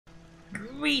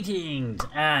Greetings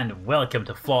and welcome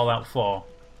to Fallout 4.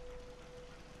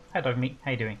 Hi dog meat, how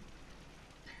you doing?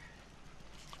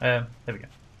 There we go.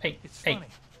 Hey, hey,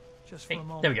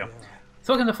 there we go.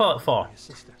 So welcome to Fallout 4.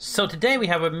 So today we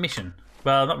have a mission.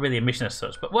 Well, not really a mission as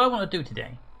such, but what I want to do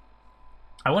today,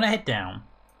 I want to head down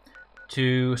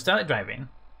to Starlight Driving,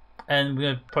 and we're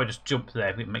going to probably just jump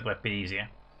there, we can make life a bit easier.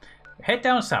 Head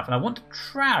down south, and I want to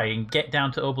try and get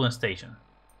down to Oberland Station.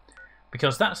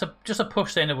 Because that's just a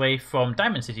push then away from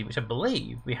Diamond City, which I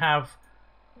believe we have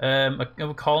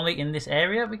a colony in this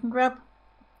area we can grab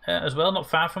as well, not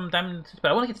far from Diamond City.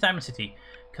 But I want to get to Diamond City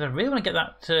because I really want to get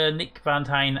that Nick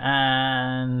Valentine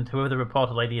and whoever the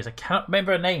reporter lady is. I cannot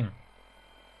remember her name.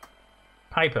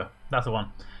 Piper, that's the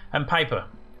one. And Piper,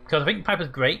 because I think Piper's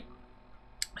great.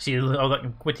 She all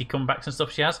that witty comebacks and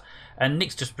stuff she has, and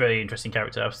Nick's just a very interesting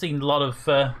character. I've seen a lot of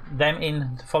them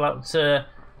in Fallout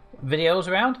videos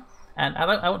around. And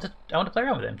I want to play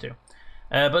around with them too.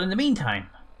 But in the meantime,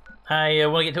 I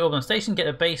want to get to Oberland Station, get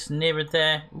a base nearer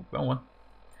there. Ooh, wrong one.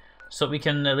 So we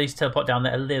can at least teleport down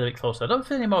there a little bit closer. I don't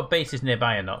feel any more bases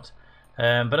nearby or not.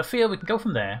 But I feel we can go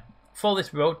from there, follow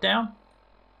this road down.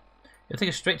 It'll take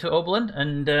us straight to Oberland,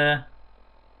 and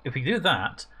if we do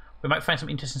that, we might find some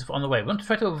interesting stuff on the way. We want to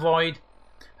try to avoid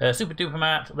Super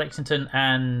Dupermart, Lexington,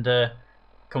 and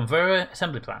Convera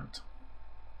Assembly Plant.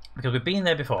 Because we've been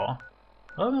there before.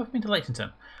 Oh, no, I've been to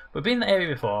Lexington. We've been in the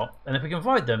area before, and if we can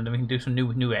avoid them, then we can do some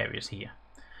new areas here.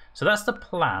 So that's the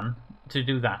plan to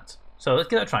do that. So let's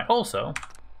give that a try. Also,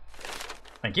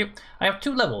 thank you. I have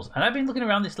 2 levels, and I've been looking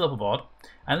around this level board,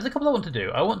 and there's a couple I want to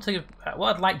do.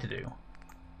 What I'd like to do,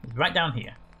 right down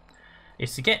here,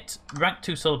 is to get rank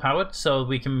 2 solar powered, so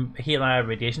we can heal our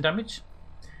radiation damage,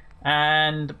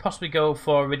 and possibly go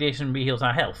for radiation re-heals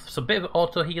our health. So a bit of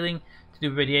auto healing to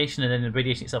do radiation, and then the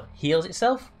radiation itself heals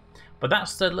itself. But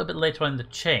that's a little bit later on in the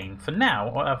chain. For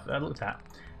now, what I've looked at,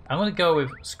 I'm going to go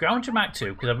with Scrounger Mark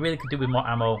 2 because I really could do with more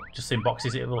ammo just in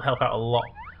boxes. It will help out a lot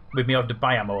with me having to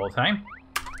buy ammo all the time.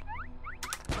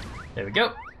 There we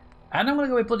go. And I'm going to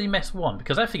go with Bloody Mess 1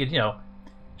 because I figured, you know,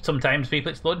 sometimes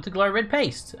people explode into glory red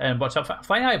paste and watch out for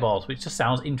flying eyeballs, which just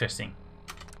sounds interesting.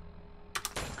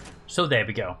 So there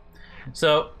we go.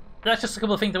 So that's just a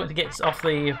couple of things I want to get off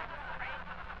the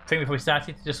thing before we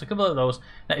started, just a couple of those.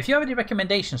 Now, if you have any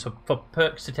recommendations for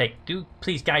perks to take, do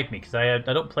please guide me because I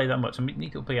don't play that much. I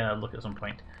need to play a look at some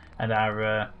point. And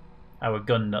our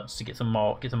gun nuts to get some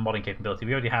modding capability.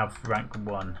 We already have rank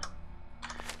 1.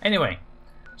 Anyway,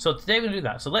 so today we're gonna do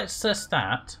that. So let's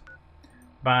start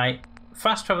by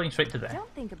fast traveling straight to there.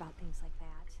 Don't think about things like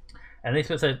that.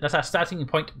 And that's our starting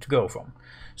point to go from.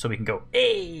 So we can go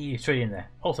straight in there.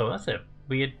 Also, that's a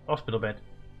weird hospital bed.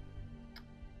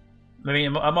 I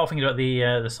mean, I'm more thinking about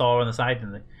the saw on the side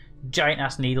and the giant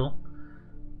ass needle.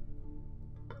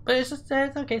 But it's just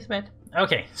it's okay, it's bad.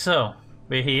 Okay, so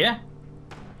we're here.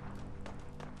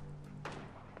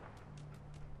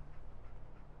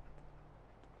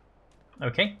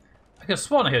 Okay, I could have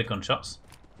sworn I heard gunshots.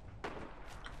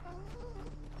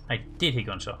 I did hear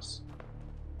gunshots.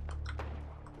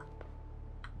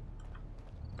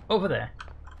 Over there.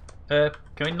 Can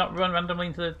we not run randomly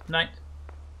into the night?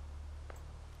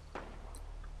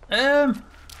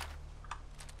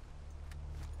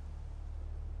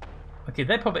 Okay,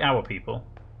 they're probably our people,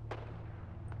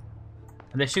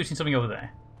 and they're shooting something over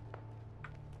there.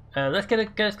 Let's get a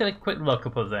quick look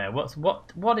up over there.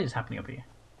 What is happening up here?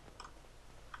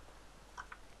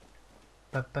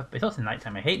 But it's also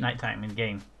nighttime. I hate nighttime in the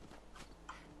game.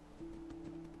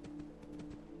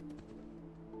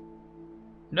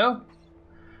 No.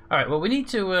 All right. Well, we need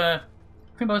to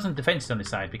think about some defenses on this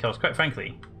side because, quite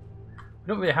frankly, we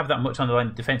don't really have that much on the line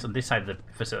of defense on this side of the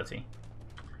facility.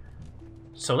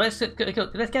 So let's get a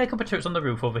couple of turrets on the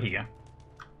roof over here,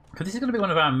 because this is going to be one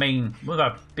of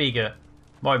our bigger,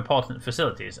 more important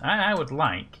facilities. I would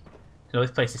like to know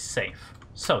this place is safe.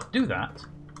 So to do that,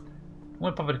 I'm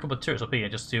going to pop in a couple of turrets up here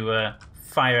just to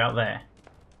fire out there.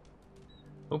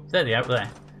 Oh, there they are, out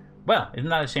there. Well, isn't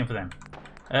that a shame for them?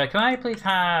 Can I please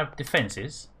have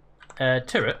defenses,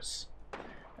 turrets,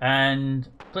 and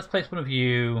let's place one of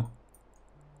you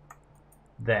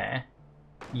there.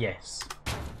 Yes.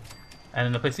 And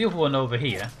then I'll place the other one over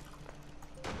here.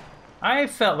 I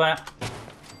felt that.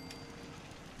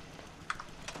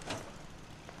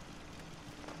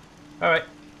 Alright.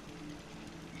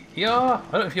 I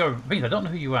don't know if you're I don't know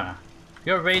who you are.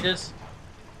 You're raiders.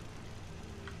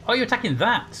 Oh, you're attacking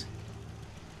that.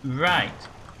 Right.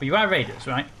 But you are raiders,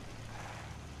 right?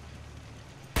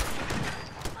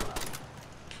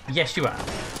 Yes, you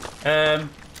are.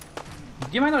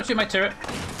 Do you mind not shooting my turret?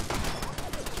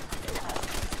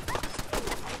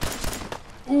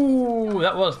 Ooh,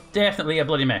 that was definitely a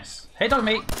bloody mess. Hey, dog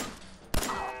mate.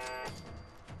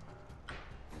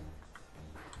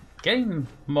 Getting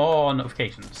more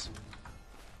notifications.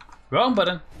 Wrong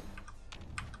button.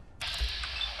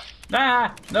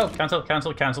 Ah! No, cancel,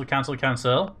 cancel, cancel, cancel,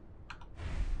 cancel.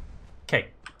 Okay.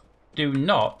 Do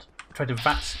not try to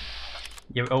vat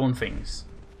your own things.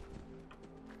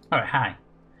 Alright, hi.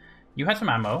 You had some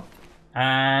ammo,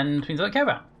 and things I don't care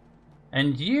about.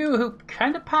 And you who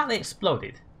kind of partly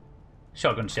exploded.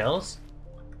 Shotgun shells.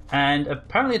 And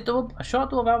apparently a short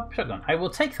double barrel shotgun. I will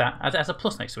take that as a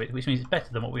plus next to it, which means it's better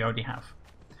than what we already have.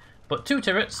 But 2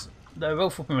 turrets that are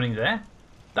both up and running there.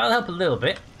 That'll help a little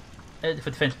bit for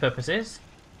defense purposes.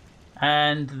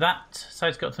 And that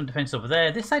side's got some defense over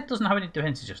there. This side doesn't have any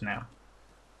defenses just now,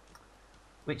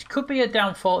 which could be a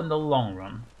downfall in the long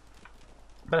run.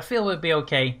 But I feel we'll be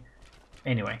okay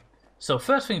anyway. So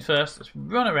first things first, let's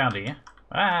run around here.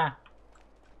 Ah!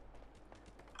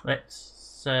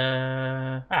 Let's...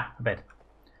 a bed.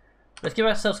 Let's give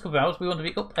ourselves a couple of hours. We want to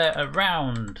be up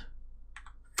around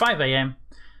 5 AM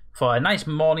for a nice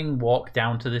morning walk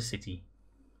down to the city.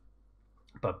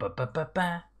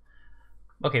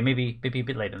 Okay, maybe a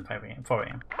bit later than 5 AM, 4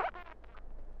 AM.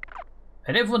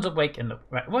 And everyone's awake and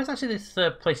right. What is actually this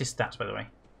place's stats, by the way?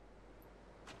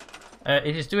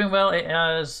 It is doing well. It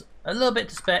has a little bit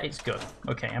to spare. It's good.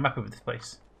 Okay, I'm happy with this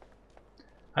place.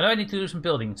 I know I need to do some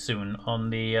building soon on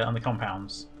the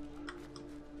compounds,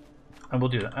 and we'll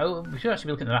do that. Oh, we should actually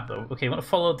be looking at the map though. Okay, we want to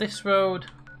follow this road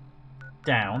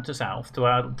down to south to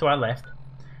our left,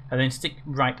 and then stick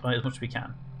right on it as much as we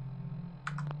can.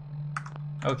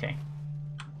 Okay,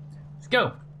 let's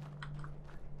go.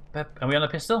 Are we on a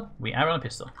pistol? We are on a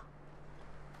pistol.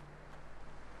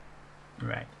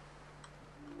 Right.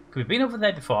 We've been over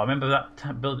there before. I remember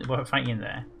that building we were fighting in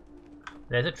there.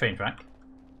 There's a train track.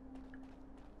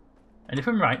 And if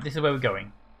I'm right, this is where we're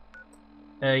going.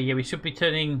 Yeah, we should be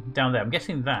turning down there. I'm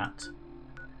guessing that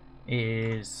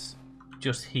is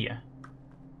just here.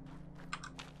 I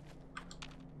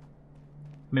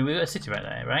mean, we've got a city right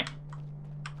there, right?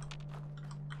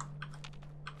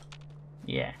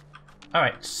 Yeah.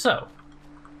 Alright, so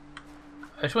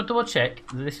I just want to double check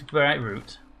that this is the right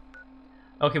route.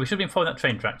 Okay, we should be following that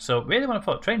train track, so we really want to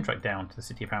follow the train track down to the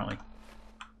city apparently.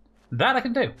 That I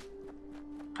can do.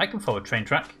 I can follow a train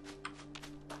track.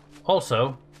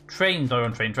 Also, trains are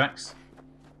on train tracks.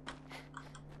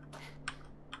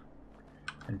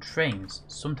 And trains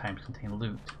sometimes contain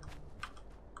loot.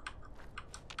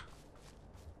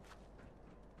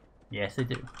 Yes, they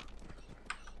do.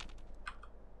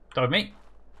 Start with me.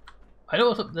 I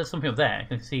know there's something up there. I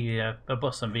can see a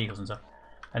bus and vehicles and stuff.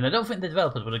 And I don't think the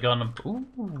developers would have gone.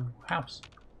 Ooh, house.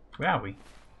 Where are we?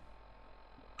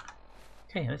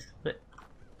 Okay, let's go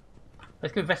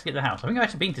investigate the house. I think I've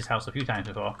actually been to this house a few times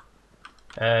before,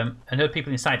 and heard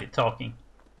people inside it talking,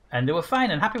 and they were fine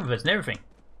and happy with us and everything.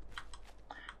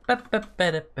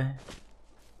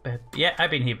 Yeah,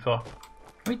 I've been here before.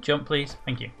 Can we jump, please?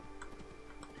 Thank you.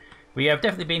 We have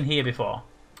definitely been here before.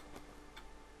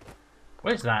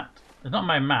 What is that? It's not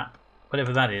my map,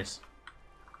 whatever that is.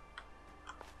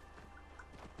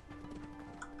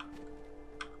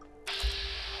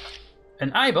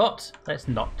 An iBot? Let's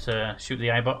not shoot the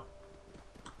iBot.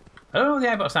 I don't know what the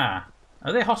iBots are.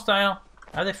 Are they hostile?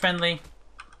 Are they friendly?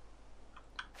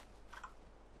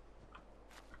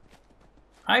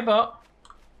 iBot?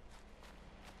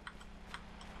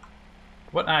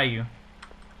 What are you?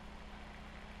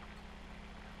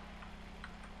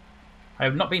 I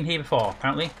have not been here before,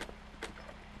 apparently.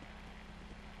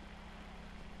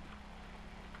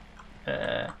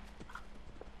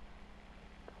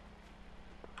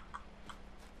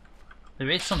 There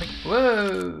is something.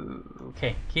 Whoa!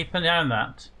 Okay, keep an eye on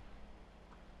that.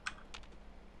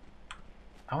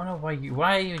 I don't know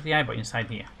why is the iBot inside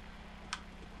here?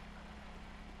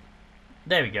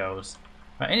 There he goes.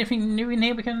 Right, anything new in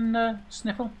here we can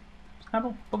sniffle?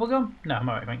 Snabble? Bubblegum? No, I'm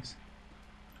alright, thanks.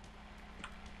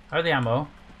 How the ammo?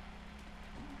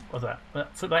 What's that?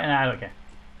 Flip light and I don't care.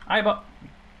 iBot!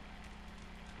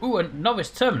 Ooh, a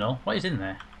novice terminal? What is in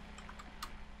there?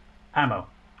 Ammo.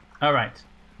 Alright.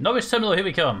 Novice terminal, here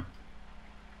we come.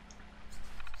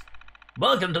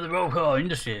 Welcome to the Roll Call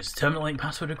Industries. Terminal link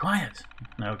password required.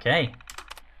 Okay.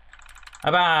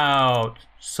 About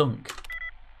sunk.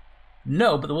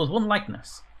 No, but there was one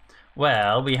likeness.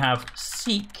 Well, we have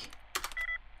seek.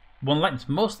 One likeness.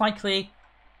 Most likely,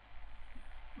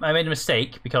 I made a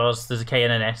mistake because there's a K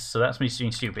and an S, so that's me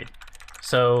being stupid.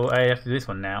 So I have to do this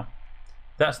one now.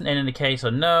 That's an N and a K, so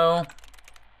no.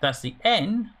 That's the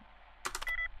N.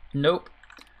 Nope.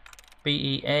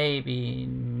 B-E-A, B,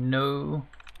 no.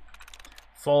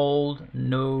 Fold,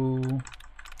 no.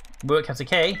 Work after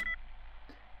K.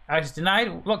 Access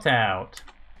denied. Locked out.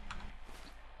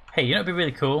 Hey, you know it'd be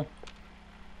really cool?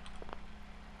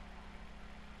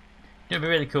 You know it'd be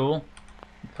really cool?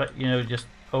 But, you know, just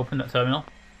open that terminal.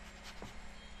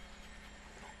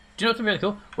 Do you know what's really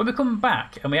cool? When we come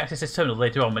back and we access this terminal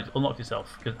later on when it's unlocked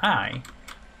itself, because I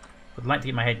would like to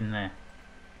get my head in there.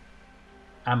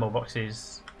 Ammo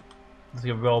boxes. Looks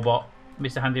like a robot.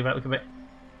 Mr. Handy about look a bit.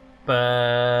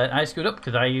 But I screwed up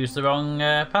because I used the wrong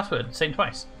password, same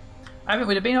twice. I think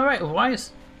we'd have been alright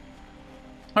otherwise.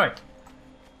 Alright.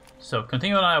 So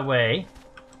continue on our way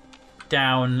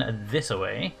down this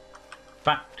way,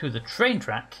 back to the train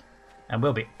track, and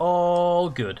we'll be all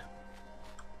good.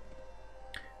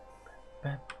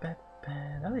 That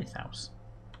is house.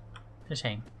 It's a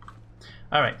shame.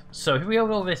 Alright, so if we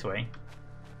go over this way.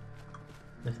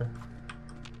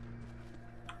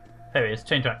 There it is,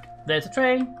 train track. There's a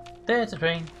train, there's a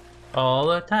train. All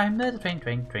the time there's a train,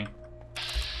 train, train.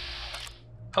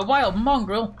 A wild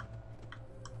mongrel?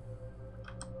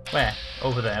 Where?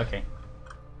 Over there, okay.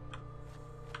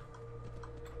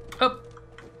 Up!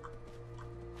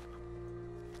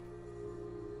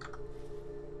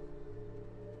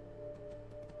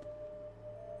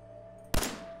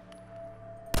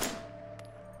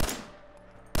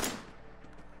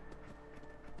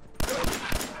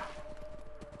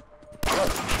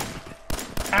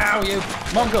 Ow, you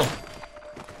mongrel!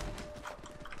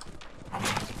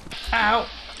 Ow!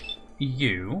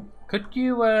 You? Could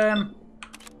you,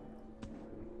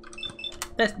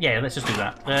 let's just do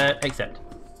that. Accept.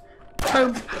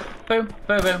 Boom, boom,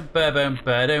 boom, boom, boom,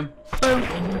 boom, boom.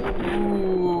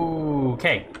 Ooh,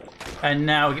 okay. And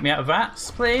now get me out of that,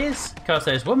 please, because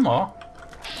there's one more.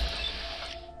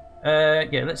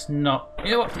 Yeah, let's not.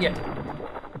 You know what? Yeah.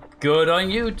 Good on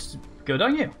you. Good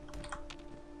on you.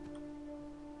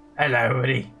 Hello,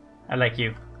 buddy. I like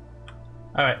you.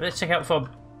 All right, let's check out for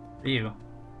you.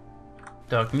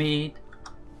 Dog meat.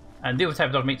 And the other type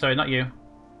of dog meat. Sorry, not you.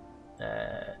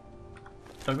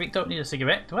 Dog meat don't need a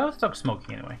cigarette. Well, it's dog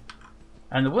smoking anyway.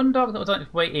 And the one dog that was on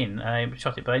its way in, I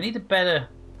shot it, but I need a better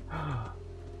power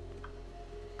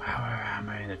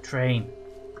armor in a train.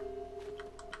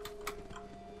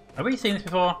 Have we seen this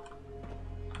before?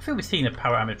 I feel we've seen a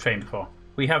power armor train before.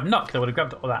 We have not, because I would have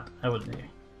grabbed all that. I wouldn't do.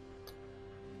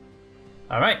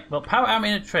 Alright, well, power armor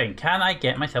in a train. Can I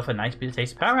get myself a nice bit of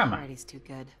tasty power armor? Alrighty's too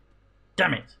good.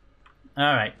 Damn it.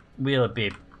 Alright, we'll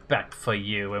be back for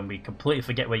you when we completely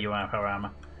forget where you are, power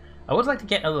armor. I would like to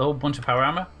get a whole bunch of power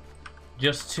armor.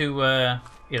 Just to,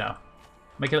 you know,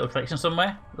 make a little collection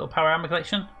somewhere. A little power armor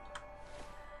collection.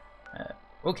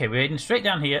 Okay, we're heading straight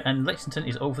down here, and Lexington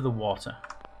is over the water.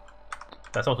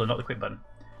 That's also not the quick button.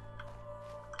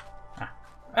 Ah.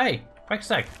 Hey,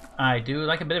 rucksack. I do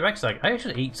like a bit of rucksack. I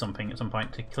should eat something at some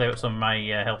point to clear up some of my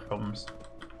health problems.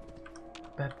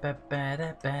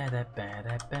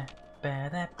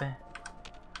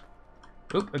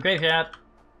 Oop, a graveyard.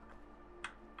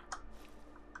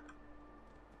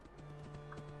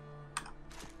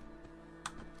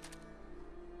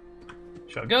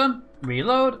 Shotgun,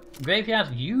 reload.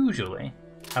 Graveyards usually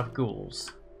have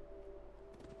ghouls.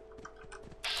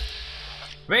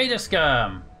 Raider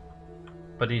scum!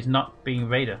 But he's not being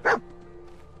Raider.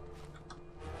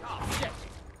 Oh, shit.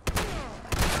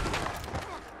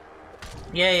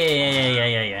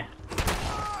 Yeah.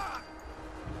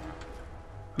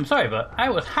 I'm sorry, but I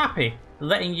was happy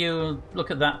letting you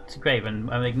look at that grave and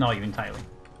ignore you entirely.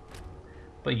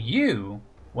 But you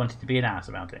wanted to be an ass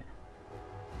about it.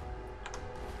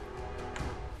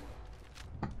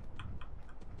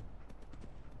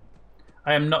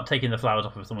 I am not taking the flowers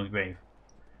off of someone's grave.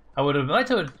 I would have liked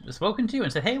to have spoken to you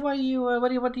and said, "Hey, what's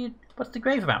the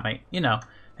grave about, mate? You know,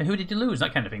 and who did you lose?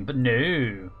 That kind of thing." But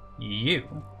no,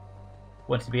 you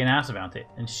wanted to be an ass about it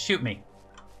and shoot me.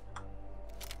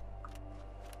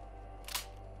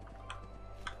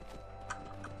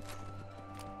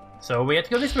 So we had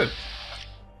to go this route.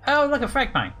 Oh, look, a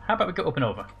frag mine. How about we go up and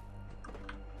over?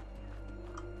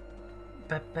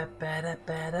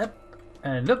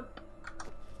 And up.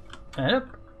 And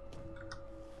up.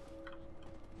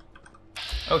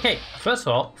 Okay, first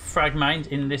of all, frag mines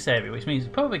in this area, which means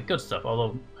probably good stuff,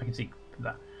 although I can see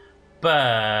that.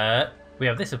 But we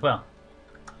have this as well.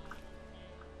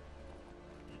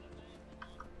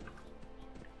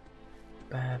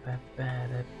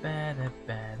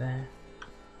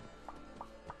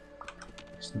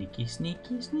 Sneaky,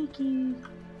 sneaky, sneaky.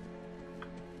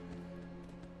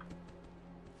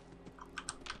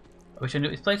 I wish I knew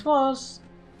what this place was.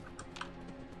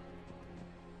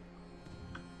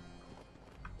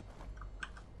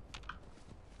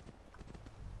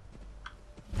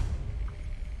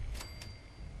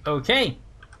 Okay.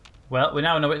 Well, we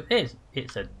now know what it is.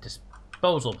 It's a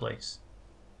disposal place.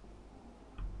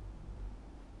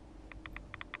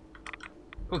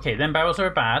 Okay, them barrels are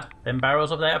bad. Them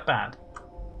barrels over there are bad.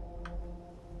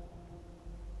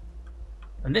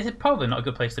 And this is probably not a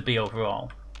good place to be overall.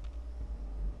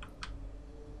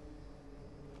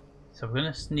 So we're going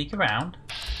to sneak around.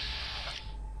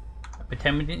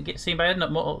 Pretend we didn't get seen by a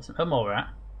mole rat.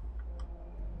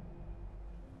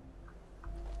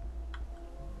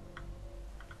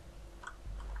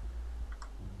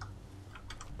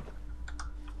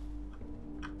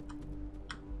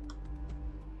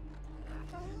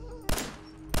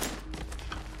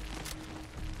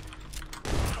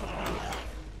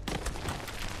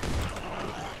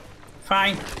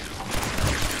 Fine.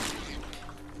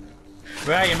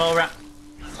 Where are you, mole rat?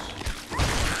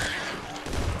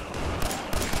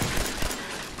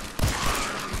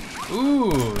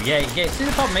 Ooh, yeah. See,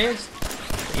 the problem is,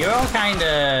 you're all kind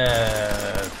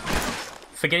of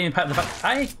forgetting the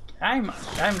fact I'm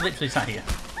literally sat here.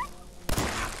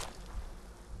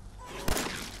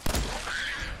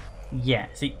 Yeah.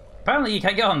 See, apparently you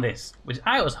can't get on this, which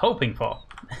I was hoping for.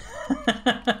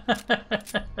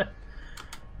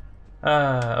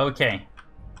 Okay.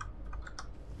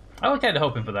 I was kind of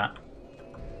hoping for that.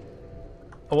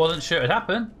 I wasn't sure it'd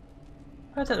happen.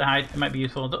 I'll take the hide. It might be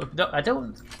useful. I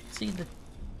don't see the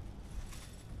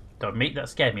dog meat. That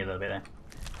scared me a little bit there.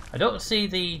 I don't see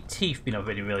the teeth being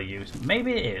really used.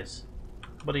 Maybe it is.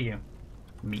 What are you?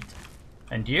 Meat.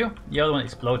 And you? You're the one that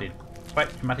exploded.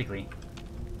 Quite dramatically.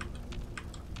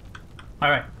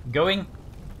 Alright. Going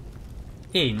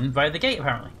in via the gate,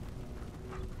 apparently.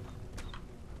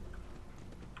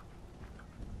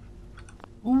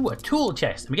 Ooh, a tool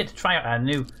chest. And we get to try out our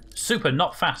new super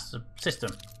not fast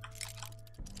system.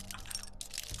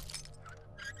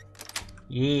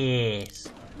 Yes.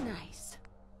 Nice.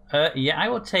 Yeah, I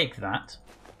will take that.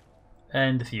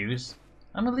 And the fuse.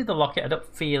 I'm going to leave the locket. I don't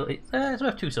feel it. It's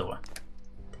worth 2 silver.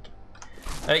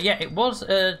 Yeah, it was.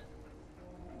 I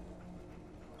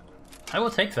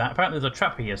will take that. Apparently there's a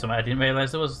trap here somewhere. I didn't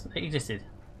realise it existed.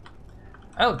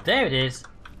 Oh, there it is.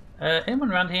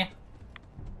 Anyone around here?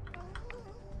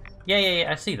 Yeah,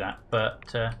 I see that,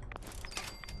 but I'm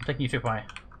taking you to why.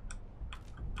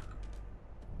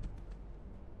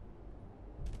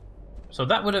 So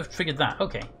that would have triggered that.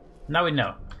 Okay, now we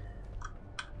know.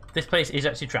 This place is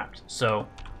actually trapped, so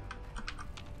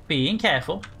being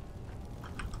careful.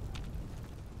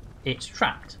 It's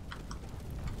trapped.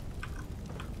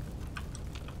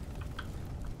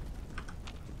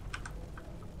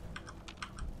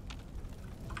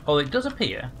 Oh, it does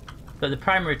appear that the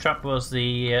primary trap was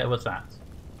the what's that?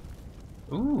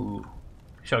 Ooh,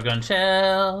 shotgun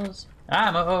shells,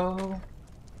 ammo.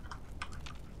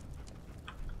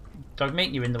 Dog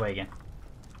meat, you're in the way again.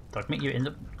 Dog meat, you're in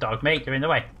the you're in the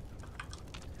way.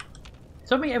 Is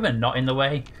dog meat ever not in the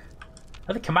way?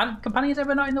 Are the companions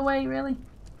ever not in the way, really?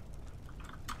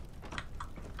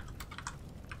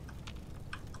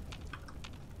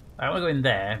 I want to go in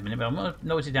there a minute, but I'm going to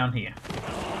notice it down here.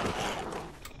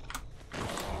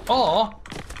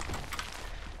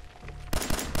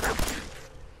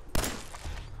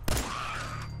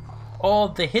 Or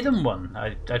the hidden one.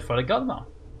 I thought I got them all.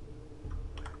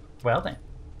 Well then.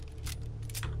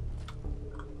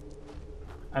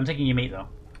 I'm taking your meat though.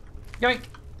 Yoink!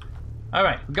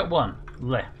 Alright, we've got one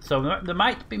left. So there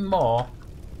might be more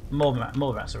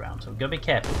rats around, so we've got to be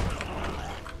careful.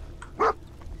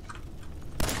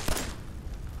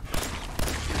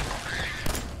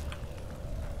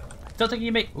 Still taking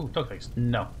your meat. Ooh, dog tags.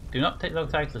 No. Do not take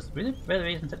dog tags. Really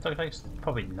reason to take dog tags?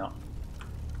 Probably not.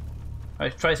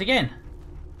 Alright, let's try this again.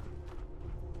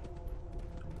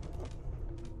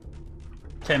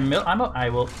 10 mil ammo. I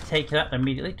will take that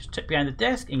immediately. Just check behind the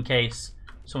desk in case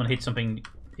someone hits something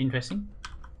interesting.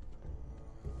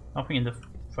 Nothing in the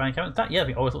frying cabinet. That yeah,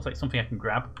 it always looks like something I can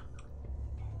grab.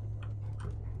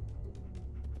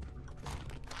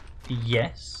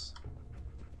 Yes.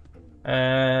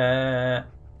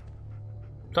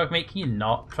 Dog meat, can you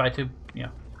not try to,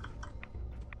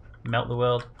 melt the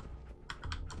world?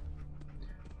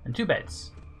 And 2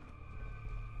 beds.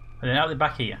 And then out the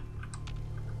back here.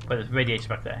 Where there's radiator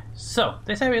back there. So,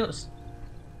 this area looks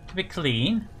to be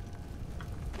clean.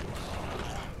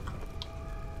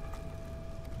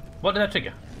 What did that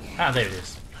trigger? Ah, there it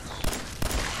is.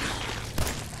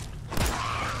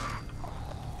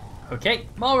 Okay,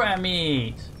 more rat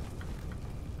meat!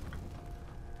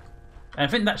 And I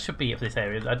think that should be it for this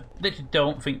area. I literally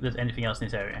don't think there's anything else in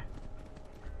this area.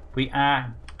 We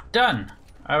are done!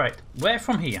 Alright, where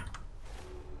from here?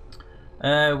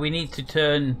 We need to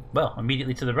turn, well,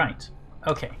 immediately to the right.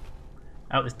 Okay.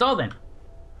 Out this door then.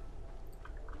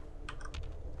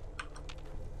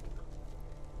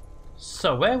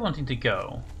 So we're wanting to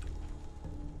go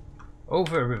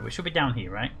over a river. It should be down here,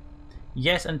 right?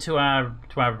 Yes, and to our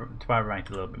right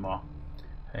a little bit more.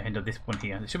 End of this one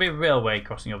here. There should be a railway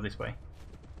crossing over this way.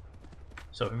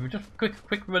 So if we just quick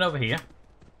run over here.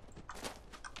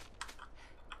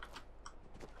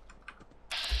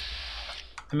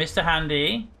 Mr.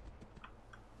 Handy.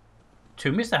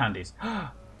 2 Mr. Handys.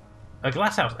 A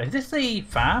glass house. Is this the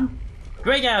farm?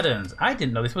 Graygardens. I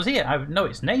didn't know this was here. I know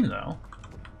its name though.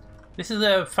 This is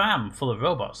a farm full of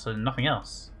robots and nothing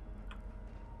else.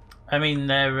 I mean,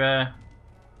 they're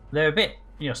a bit,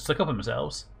 you know, stuck up on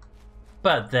themselves,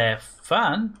 but they're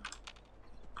fun.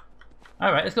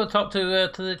 All right, let's go talk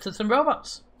to some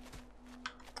robots.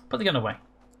 Put the gun away.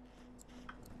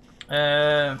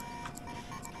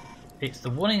 It's the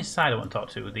one inside I want to talk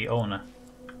to, the owner.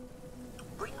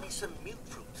 Bring me some milk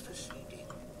fruits for seeding.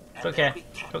 Don't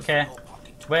care.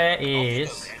 Where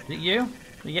is it? You?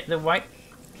 The white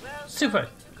super.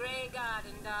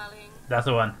 Graygarden, darling. That's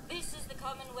the one. This is the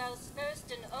Commonwealth's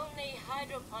first and only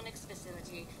hydroponics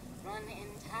facility, run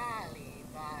entirely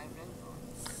by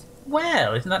robots.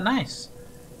 Well, isn't that nice?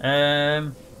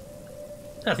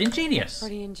 That's ingenious.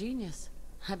 Pretty ingenious.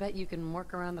 I bet you can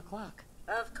work around the clock.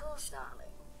 Of course, darling.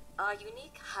 Our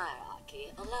unique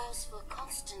hierarchy allows for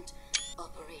constant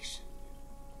operation.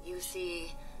 You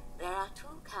see, there are 2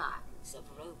 kinds of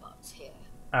robots here.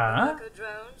 Worker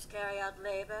drones carry out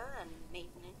labor and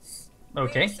maintenance.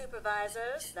 Okay. We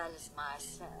supervisors, that is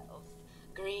myself,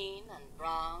 green and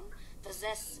brown,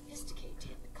 possess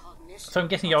sophisticated cognition. So I'm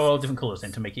guessing you're all different colours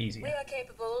then to make it easier. We are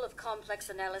capable of complex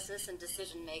analysis and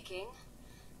decision making,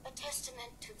 a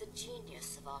testament to the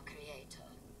genius of our creator,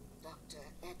 Dr.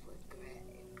 Edward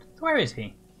Gray. Where is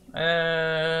he?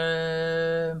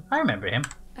 I remember him.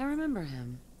 I remember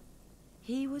him.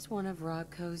 He was one of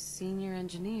Rodco's senior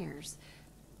engineers,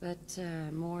 but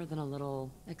more than a little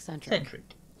eccentric.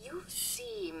 You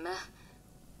seem a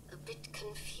bit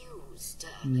confused.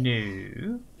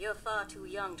 No. You're far too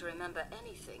young to remember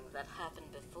anything that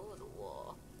happened before the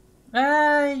war.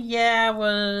 Yeah, I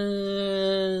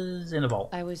was in a vault.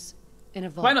 I was in a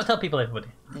vault. Why not tell people, everybody?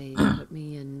 They put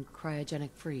me in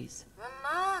cryogenic freeze.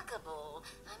 Remarkable.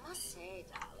 I must say,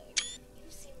 darling, you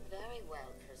seem very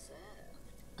well preserved.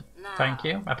 Now, Thank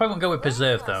you. I probably won't go with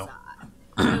preserve though.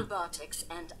 Robotics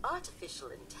and artificial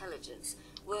intelligence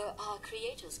were our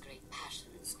creator's great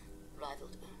passions,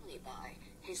 rivaled only by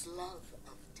his love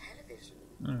of television.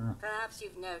 Perhaps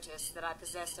you've noticed that I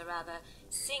possess a rather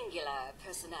singular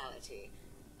personality,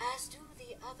 as do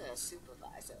the other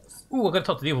supervisors. Ooh, I've got to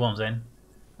talk to the other ones then.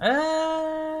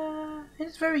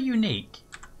 It's very unique.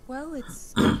 Well,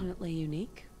 it's definitely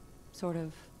unique. Sort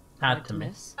of hard to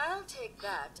miss. I'll take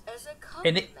that as a And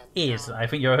compliment. it is. now. I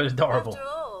think you're adorable. After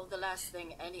all, the last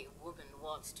thing any woman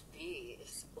wants to be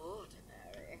is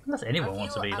ordinary. Unless anyone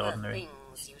wants to be other ordinary.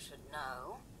 Things you should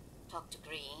know. Talk to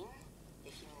Green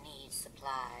if you need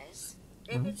supplies.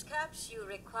 If it's caps you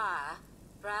require,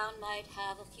 Brown might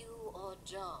have a few odd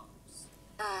jobs.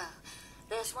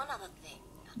 There's one other thing.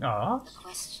 Aw. A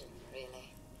question,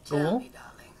 really. Cool. Tell me,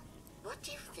 darling, what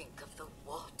do you think of the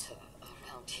water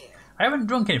around here? I haven't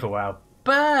drunk any for a while,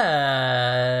 but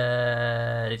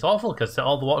it's awful because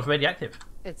all the water's radioactive.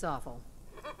 It's awful.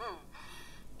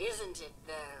 Isn't it,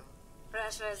 though?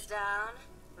 Pressure's down,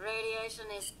 radiation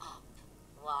is up.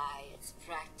 Why, it's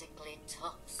practically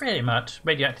toxic. Pretty much.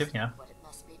 Radioactive, yeah. What it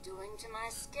must be doing to my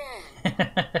skin.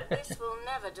 This will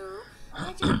never do.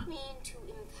 I didn't mean to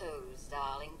impose,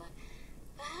 darling, but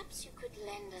perhaps you could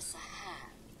lend us a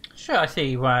hand. Sure, I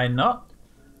see why not.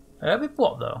 With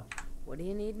what though? What do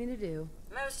you need me to do?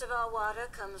 Most of our water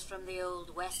comes from the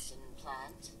old Western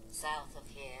plant, south of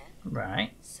here.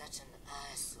 Right. Such an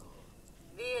eyesore.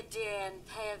 Be a dear and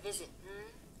pay a visit,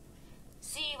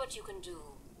 See what you can do.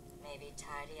 Maybe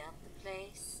tidy up the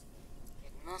place.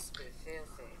 It must be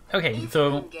filthy. Okay, If you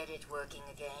so can get it working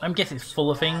again, I'm guessing it's full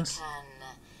of sure I things. can,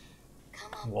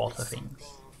 come up Water with things.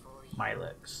 something for you.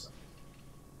 Milex.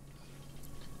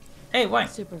 Hey, why?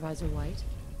 Supervisor White.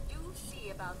 Do see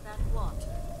about that water,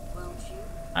 won't you?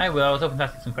 I will. I was hoping to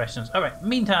ask some questions. Alright,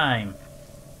 meantime.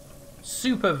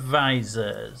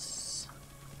 Supervisors.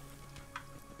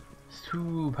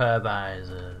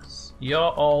 Supervisors. You're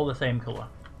all the same colour.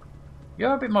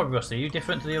 You're a bit more rusty. Are you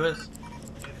different to the others?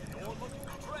 If you're looking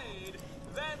to trade,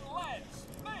 then let's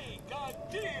make a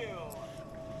deal.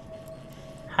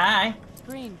 Hi.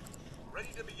 Green. Ready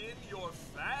to begin your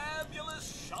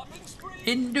fabulous shopping spree?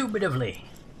 Indubitably.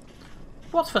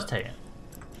 What's first taken?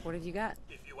 What have you got?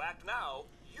 If you act now,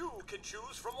 you can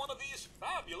choose from one of these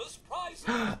fabulous prizes.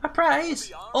 A prize?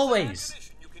 The arms and Always.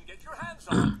 ammunition you can get your hands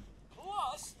on,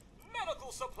 plus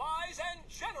medical supplies and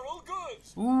general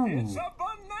goods. Ooh. It's a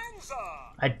bonanza.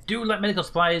 I do like medical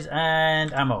supplies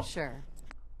and ammo. Sure.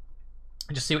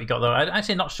 Just see what you got though. I'm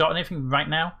actually not short on anything right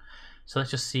now, so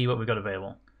let's just see what we've got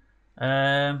available.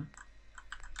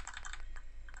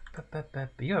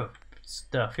 You have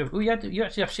stuff. Oh, you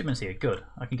actually have shipments here. Good.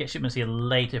 I can get shipments here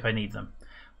later if I need them.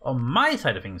 On my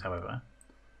side of things, however,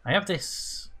 I have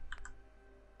this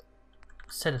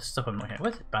set of stuff I'm looking at.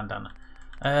 Where's it? Bandana.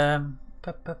 I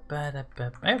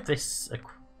have this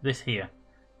here.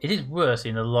 It is worse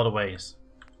in a lot of ways,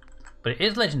 but it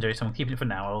is legendary, so I'm keeping it for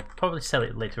now. I'll probably sell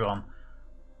it later on.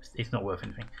 It's not worth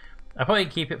anything. I'll probably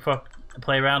keep it for a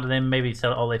play around and then maybe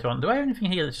sell it all later on. Do I have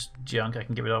anything here that's just junk I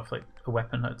can get rid of, like a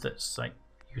weapon that's like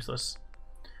useless?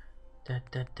 Can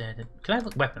I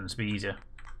have weapons? Be easier.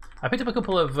 I picked up a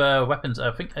couple of weapons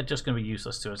I think are just going to be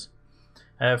useless to us.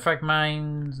 Frag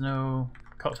mines, no.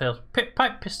 Cocktails,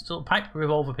 pipe pistol, pipe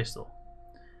revolver pistol.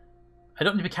 I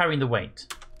don't need to be carrying the weight.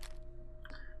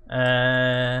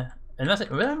 And that's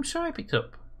it. Well, I'm sure I picked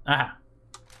up. Aha.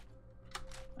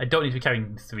 I don't need to be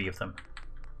carrying 3 of them.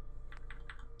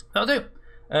 That'll do.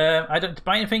 I don't have to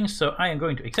buy anything, so I am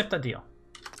going to accept that deal.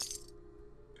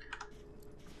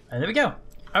 And there we go.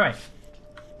 Alright.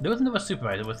 There was another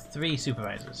supervisor with 3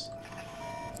 supervisors.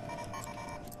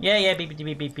 Yeah, beep, beep,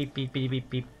 beep, beep, beep, beep, beep, beep,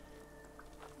 beep.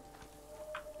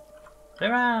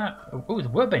 There are... Oh, there's a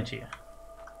workbench here.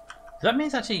 Does that mean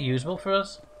it's actually usable for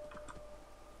us?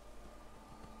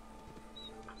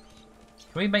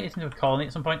 Can we make this into a colony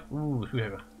at some point? Ooh,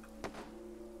 whoever.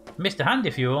 Mr. Handy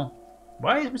Fuel.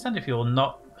 Why is Mr. Handy Fuel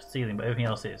not stealing, but everything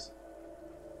else is?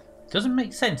 Doesn't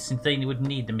make sense since they would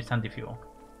need the Mr. Handy Fuel.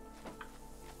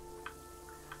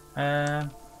 And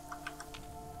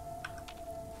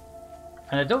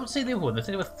I don't see the other one. I think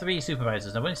there were 3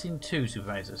 supervisors. I've only seen 2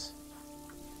 supervisors.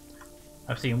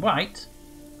 I've seen white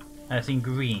and I've seen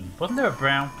green. Wasn't there a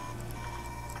brown?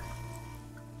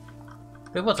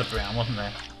 There was a brown, wasn't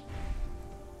there?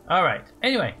 Alright,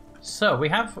 anyway, so we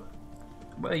have...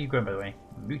 Where are you going, by the way?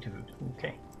 Mutaroot,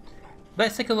 okay.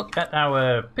 Let's take a look at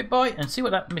our Pip-Boy and see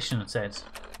what that mission says.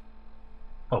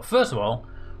 Well, first of all,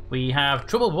 we have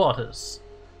troubled waters.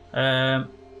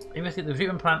 Investigate the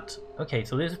treatment plant. Okay,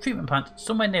 so there's a treatment plant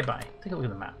somewhere nearby. Take a look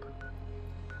at the map.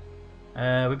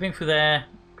 We've been through there.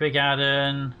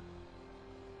 Graygarden.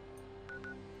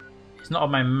 It's not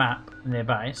on my map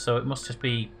nearby, so it must just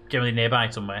be generally nearby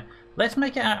somewhere. Let's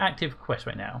make it our active quest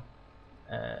right now.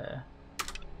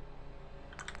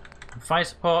 Fire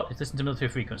support is listen to military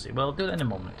frequency. Well, I'll do that in a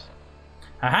moment.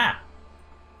 Aha!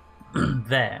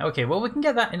 There. Okay, well, we can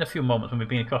get that in a few moments when we've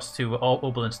been across to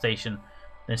Oberland Station.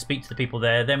 Then speak to the people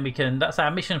there. Then we can... That's our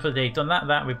mission for the day. Done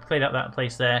that. We've cleared out that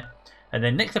place there. And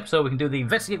then next episode we can do the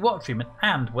investigate water treatment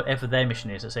and whatever their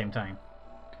mission is at the same time.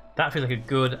 That feels like a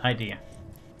good idea.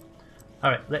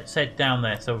 Alright, let's head down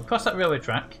there. So we've crossed that railway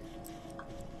track.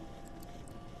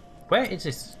 Where is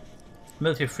this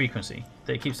military frequency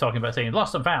that it keeps talking about, saying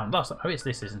lost and found, lost and... Oh, it's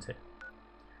this, isn't it?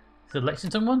 Is the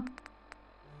Lexington one?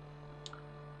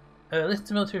 Listen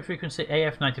to military frequency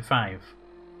AF95.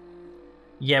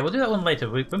 Yeah, we'll do that one later.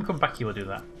 When we come back here we'll do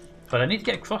that. But I need to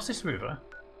get across this river.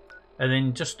 And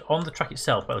then just on the track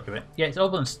itself, by the look of it. Yeah, it's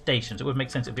Oberland Station, so it would make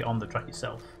sense it'd be on the track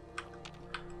itself.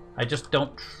 I just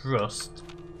don't trust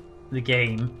the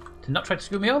game to not try to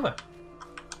screw me over.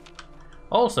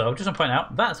 Also, just want to point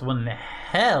out, that's one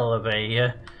hell of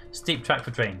a steep track for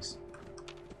trains.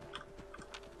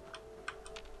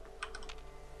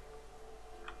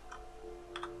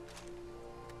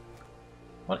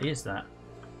 What is that?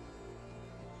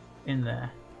 In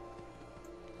there.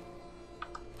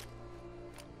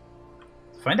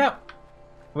 Find out.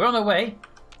 We're on our way.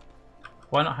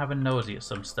 Why not have a nosy at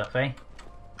some stuff, eh?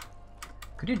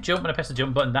 Could you jump when I press the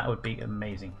jump button? That would be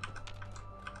amazing.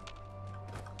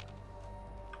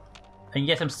 And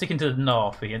yet I'm sticking to the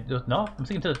north here. North? I'm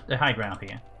sticking to the high ground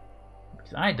here.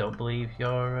 Because I don't believe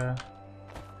you're a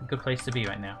good place to be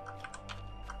right now.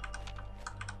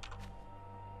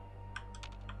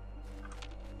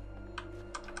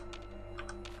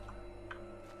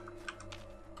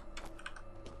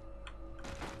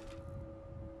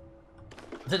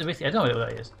 I don't know what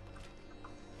that is.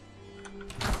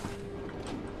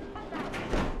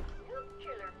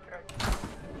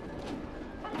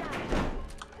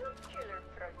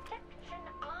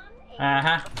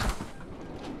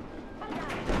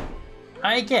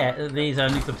 I get that these are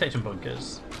nuclear protection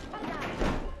bunkers.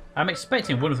 I'm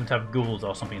expecting one of them to have ghouls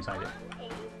or something inside it.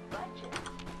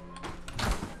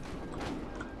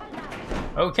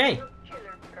 Okay.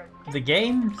 The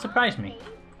game surprised me.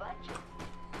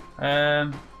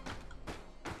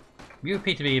 You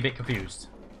appear to be a bit confused.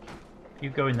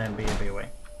 You go in there and be away.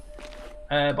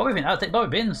 Bobby bin. I'll take Bobby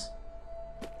bins.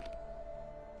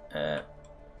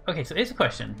 Okay, so here's the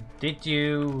question: did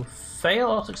you fail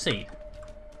or succeed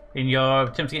in your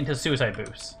attempt to get into the suicide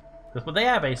booths? That's what they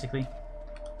are, basically.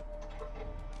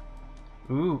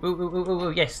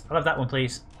 Ooh, yes, I'll have that one,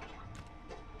 please.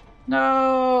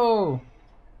 No!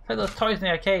 It's like those toys in the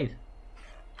arcade.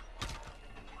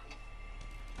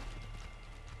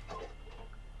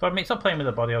 Pardon me, stop playing with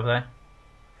the body over there.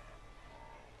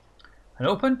 And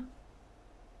open.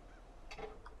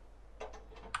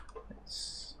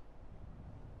 It's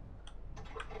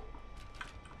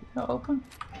not open.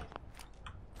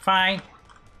 Fine.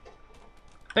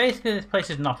 Basically, this place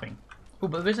is nothing. Oh,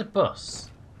 but there is a bus.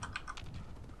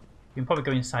 You can probably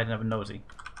go inside and have a nosy.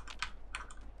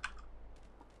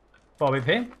 Bobby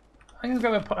pin. I'll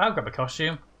grab a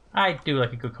costume. I do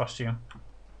like a good costume.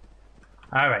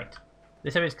 Alright.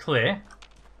 This area is clear.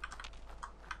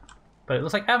 But it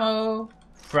looks like ammo.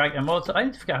 Frag and mortar. I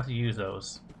need to figure out how to use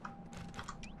those.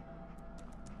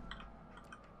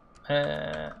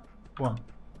 One.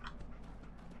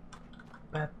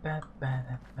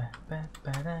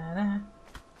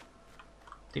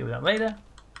 Deal with that later.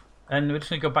 And we're just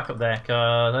going to go back up there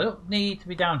because I don't need to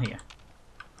be down here.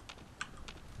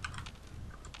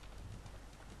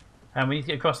 And we need to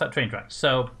get across that train track.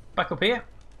 So back up here.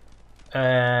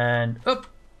 And up.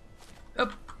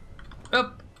 Up.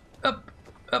 Up. Up.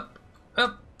 Up.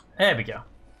 Up. There we go.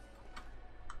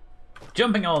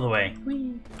 Jumping all the way.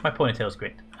 Whee. My ponytail's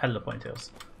great. I love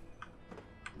ponytails.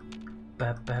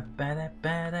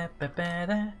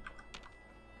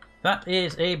 That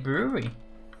is a brewery.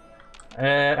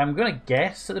 I'm going to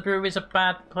guess that the brewery is a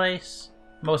bad place.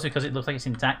 Mostly because it looks like it's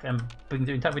intact, and being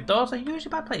intact with doors are usually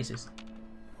bad places.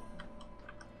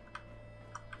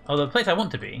 Although the place I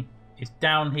want to be is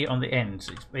down here on the end.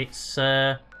 It's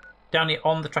down here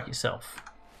on the track itself.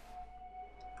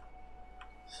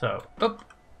 So, up.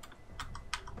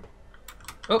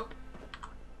 Up.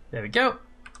 There we go.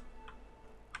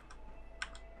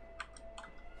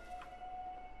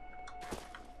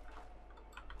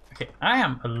 Okay, I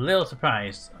am a little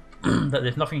surprised that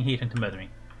there's nothing here to murder me.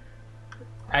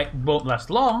 It won't last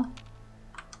long.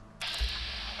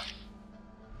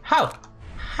 How?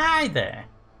 Hi there.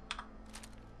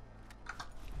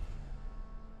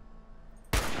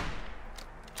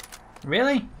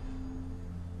 Really?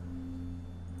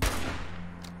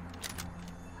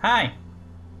 Hi.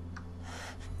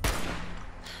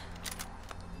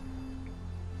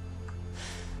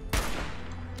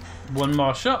 One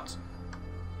more shot.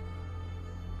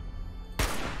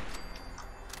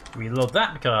 Reload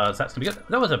that because that's gonna be good.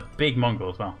 That was a big mongrel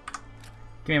as well.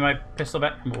 Give me my pistol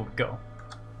back and we'll go.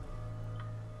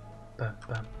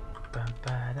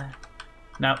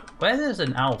 Now, where there's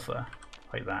an alpha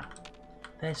like that,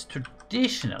 there's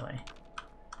traditionally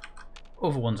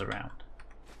other ones around.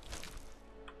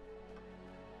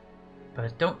 But I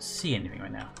don't see anything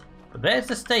right now. But there's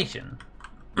the station.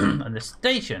 And the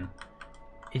station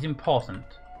is important.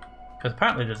 Because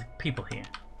apparently there's people here.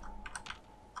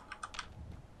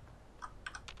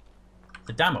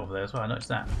 The dam over there as well, I noticed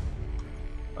that.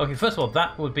 Okay, first of all,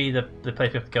 that would be the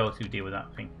place we have to go to deal with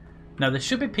that thing. Now, there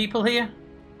should be people here.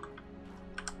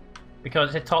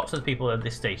 Because it talks to the people at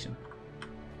this station.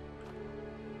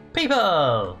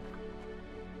 People!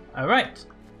 Alright.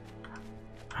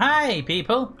 Hi,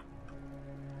 people.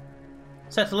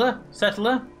 Settler,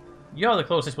 settler. You're the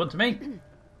closest one to me.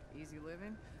 Easy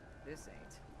living? This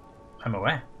ain't. I'm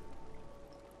aware.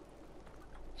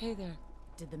 Hey there.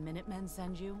 Did the Minutemen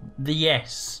send you?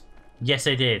 Yes. Yes,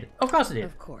 I did. Of course I did.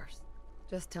 Of course.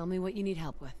 Just tell me what you need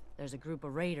help with. There's a group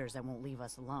of raiders that won't leave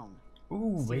us alone.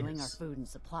 Ooh, stealing raiders. our food and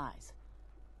supplies.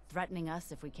 Threatening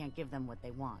us if we can't give them what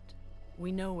they want.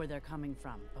 We know where they're coming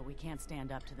from, but we can't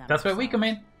stand up to them. That's where we come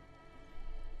in.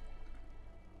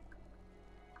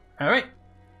 Alright.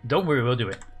 Don't worry, we'll do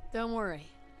it. Don't worry.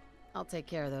 I'll take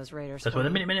care of those raiders. That's for what the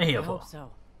you. Minutemen are here I for. hope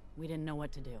so. We didn't know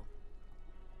what to do.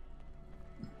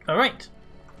 Alright.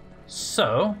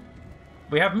 So,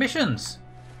 we have missions.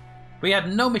 We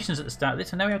had no missions at the start of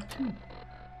this, and now we have 2.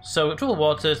 So, Troubled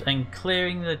Waters and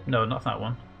clearing the... No, not that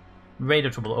one. Raider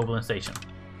Trouble at Oberland Station.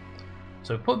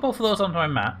 So, put both of those onto my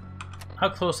map. How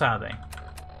close are they?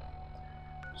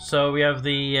 So, we have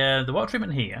the water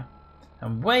treatment here.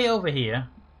 And way over here,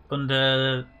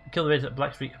 under Kill the Raiders at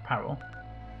Black Street Apparel,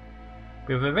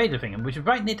 we have a raider thing, which is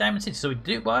right near Diamond City. So,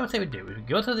 what I would say we do is we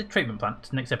go to the treatment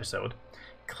plant next episode,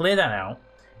 clear that out,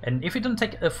 and if it doesn't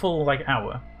take a full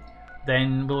hour,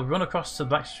 then we'll run across to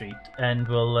Black Street and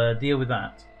we'll deal with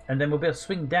that, and then we'll be able to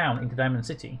swing down into Diamond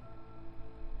City,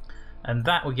 and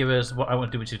that will give us what I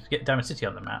want to do, which is get Diamond City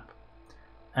on the map,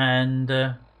 and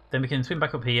then we can swim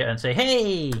back up here and say,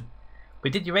 hey, we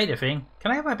did your radar thing.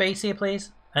 Can I have my base here,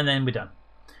 please? And then we're done.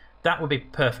 That would be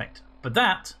perfect. But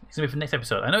that is going to be for the next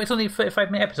episode. I know it's only a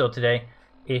 35-minute episode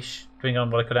today-ish, depending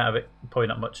on what I cut out of it. Probably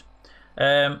not much.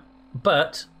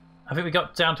 But I think we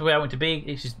got down to where I want to be.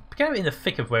 It's just kind of in the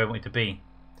thick of where I want to be.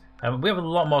 We have a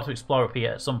lot more to explore up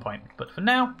here at some point. But for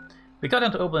now, we got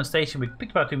down to Oberland Station. We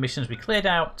picked up our 2 missions. We cleared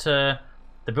out the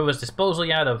Brothers' disposal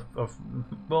yard of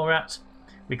mole rats.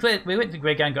 We went to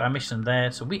Graygarden, got our mission there.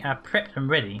 So we are prepped and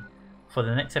ready for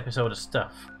the next episode of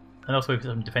stuff. And also we've got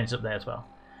some defense up there as well.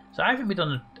 So I think we've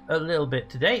done a little bit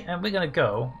today, and we're going to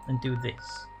go and do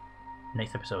this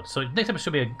next episode. So next episode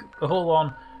should be a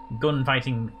whole-on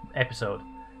gun-fighting episode.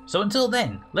 So until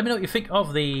then, let me know what you think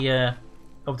of the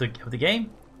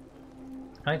game.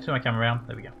 I turn my camera around.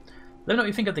 There we go. Let me know what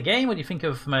you think of the game. What do you think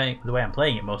of the way I'm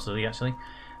playing it, mostly, actually.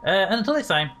 And until next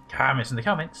time, comments in the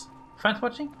comments. Thanks for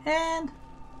watching, and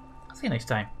I'll see you next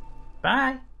time.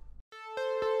 Bye.